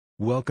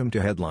Welcome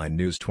to Headline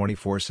News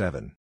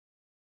 24/7.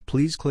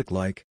 Please click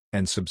like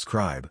and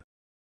subscribe.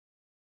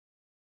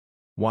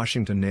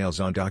 Washington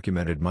nails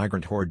Undocumented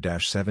Migrant Horde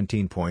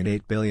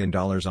 $17.8 billion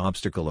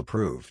obstacle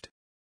approved.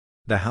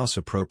 The House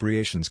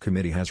Appropriations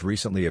Committee has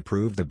recently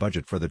approved the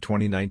budget for the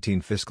 2019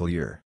 fiscal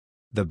year.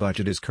 The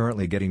budget is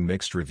currently getting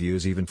mixed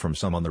reviews even from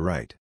some on the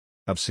right.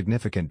 Of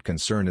significant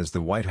concern is the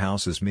White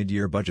House's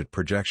mid-year budget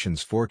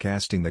projections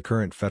forecasting the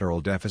current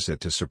federal deficit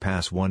to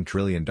surpass $1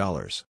 trillion.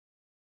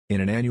 In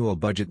an annual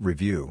budget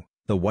review,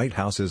 the White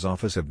House's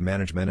Office of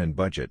Management and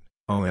Budget,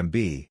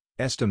 OMB,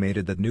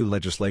 estimated that new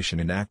legislation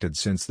enacted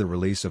since the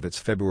release of its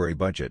February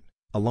budget,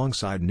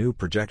 alongside new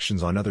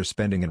projections on other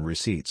spending and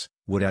receipts,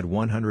 would add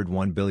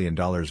 $101 billion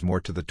more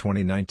to the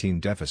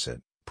 2019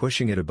 deficit,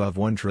 pushing it above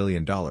 $1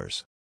 trillion.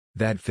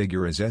 That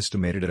figure is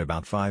estimated at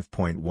about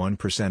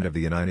 5.1% of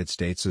the United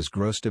States'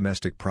 gross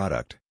domestic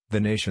product, the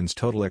nation's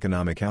total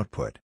economic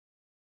output.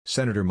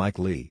 Senator Mike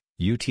Lee,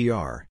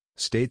 UTR,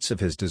 states of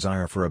his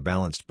desire for a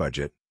balanced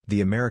budget. The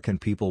American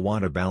people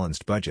want a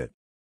balanced budget.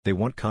 They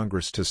want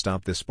Congress to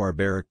stop this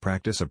barbaric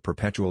practice of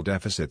perpetual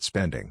deficit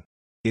spending.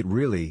 It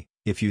really,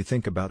 if you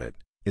think about it,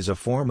 is a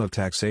form of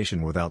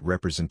taxation without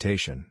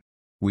representation.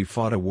 We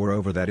fought a war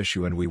over that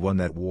issue and we won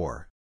that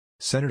war.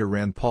 Senator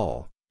Rand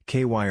Paul,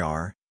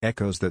 KYR,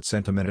 echoes that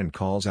sentiment and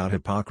calls out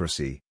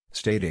hypocrisy,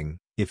 stating,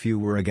 "If you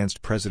were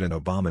against President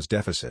Obama's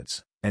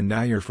deficits, and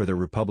now you're for the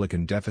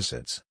Republican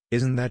deficits,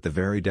 isn't that the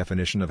very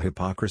definition of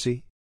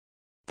hypocrisy?"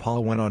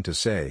 Paul went on to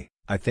say,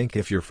 "I think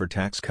if you're for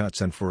tax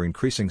cuts and for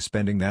increasing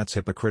spending that's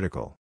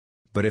hypocritical.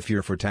 But if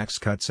you're for tax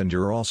cuts and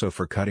you're also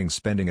for cutting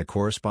spending a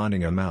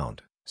corresponding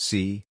amount,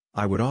 see,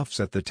 I would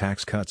offset the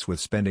tax cuts with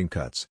spending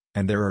cuts,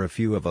 and there are a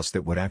few of us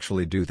that would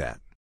actually do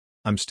that.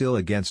 I'm still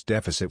against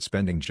deficit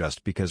spending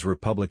just because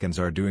Republicans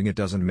are doing it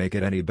doesn't make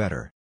it any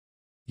better."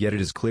 Yet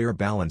it is clear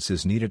balance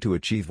is needed to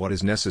achieve what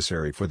is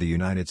necessary for the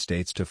United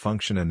States to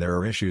function, and there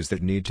are issues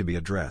that need to be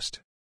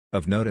addressed.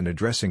 Of note in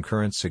addressing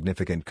current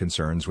significant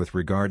concerns with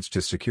regards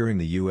to securing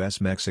the U.S.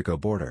 Mexico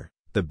border,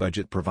 the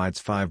budget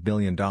provides $5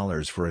 billion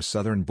for a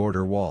southern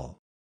border wall.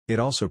 It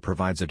also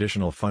provides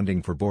additional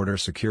funding for border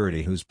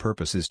security whose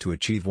purpose is to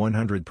achieve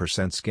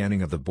 100%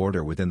 scanning of the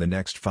border within the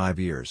next 5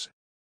 years.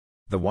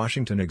 The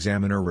Washington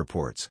Examiner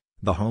reports,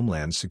 the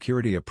Homeland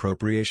Security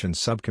Appropriations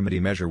Subcommittee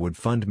measure would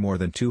fund more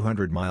than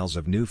 200 miles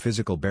of new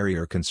physical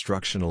barrier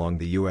construction along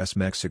the U.S.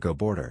 Mexico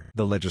border.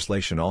 The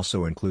legislation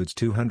also includes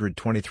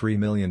 $223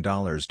 million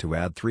to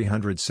add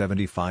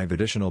 375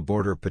 additional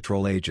Border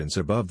Patrol agents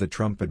above the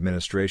Trump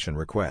administration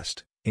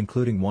request,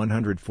 including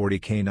 140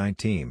 K-9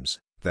 teams,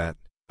 that,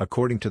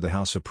 according to the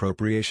House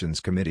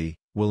Appropriations Committee,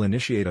 will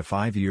initiate a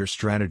 5-year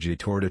strategy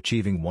toward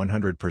achieving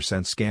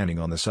 100% scanning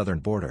on the southern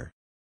border.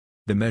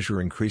 The measure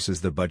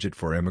increases the budget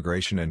for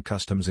Immigration and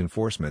Customs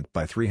Enforcement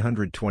by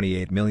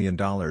 $328 million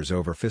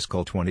over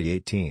fiscal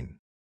 2018.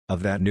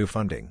 Of that new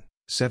funding,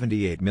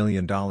 $78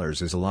 million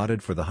is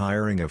allotted for the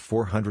hiring of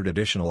 400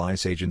 additional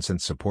ICE agents and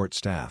support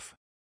staff.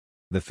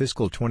 The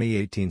fiscal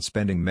 2018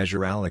 spending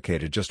measure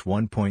allocated just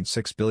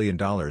 $1.6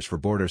 billion for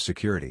border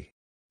security.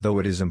 Though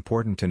it is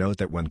important to note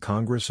that when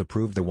Congress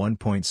approved the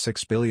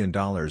 $1.6 billion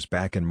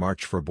back in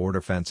March for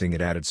border fencing,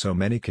 it added so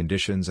many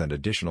conditions and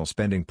additional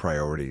spending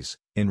priorities.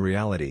 In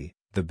reality,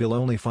 the bill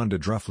only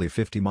funded roughly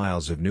 50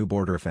 miles of new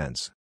border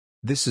fence.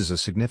 This is a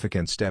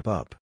significant step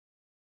up.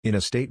 In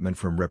a statement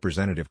from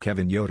Representative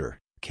Kevin Yoder,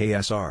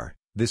 KSR,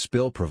 this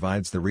bill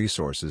provides the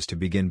resources to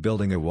begin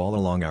building a wall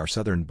along our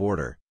southern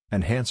border,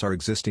 enhance our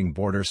existing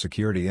border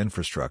security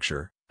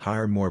infrastructure,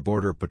 hire more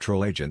Border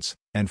Patrol agents,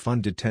 and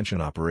fund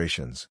detention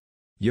operations.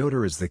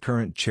 Yoder is the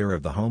current chair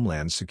of the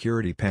Homeland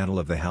Security panel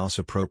of the House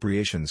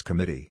Appropriations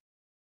Committee.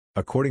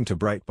 According to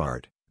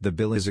Breitbart, the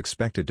bill is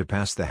expected to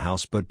pass the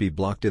House but be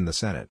blocked in the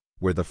Senate,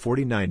 where the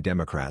 49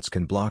 Democrats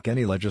can block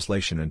any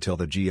legislation until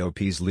the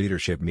GOP's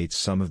leadership meets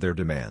some of their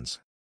demands.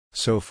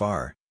 So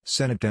far,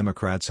 Senate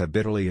Democrats have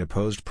bitterly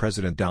opposed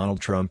President Donald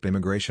Trump's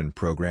immigration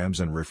programs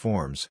and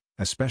reforms,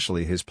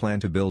 especially his plan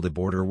to build a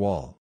border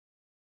wall.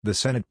 The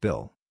Senate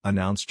bill,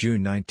 announced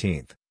June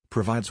 19,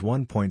 provides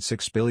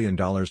 $1.6 billion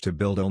to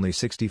build only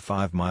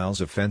 65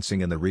 miles of fencing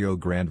in the Rio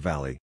Grande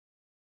Valley.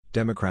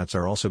 Democrats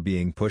are also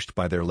being pushed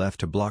by their left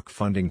to block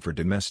funding for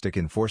domestic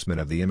enforcement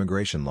of the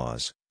immigration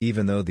laws,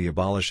 even though the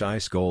abolish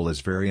ICE goal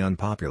is very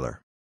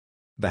unpopular.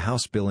 The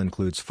House bill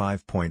includes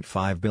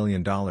 $5.5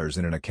 billion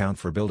in an account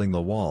for building the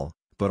wall,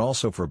 but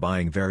also for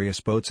buying various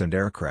boats and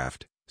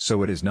aircraft,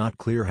 so it is not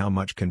clear how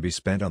much can be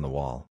spent on the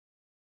wall.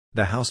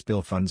 The House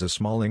bill funds a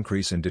small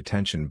increase in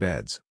detention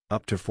beds,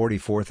 up to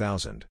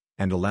 44,000,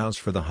 and allows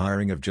for the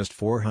hiring of just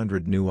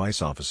 400 new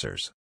ICE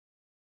officers.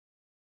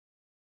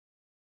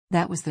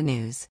 That was the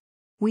news.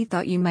 We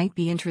thought you might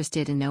be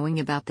interested in knowing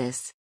about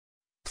this.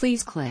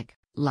 Please click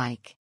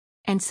like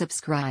and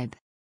subscribe.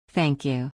 Thank you.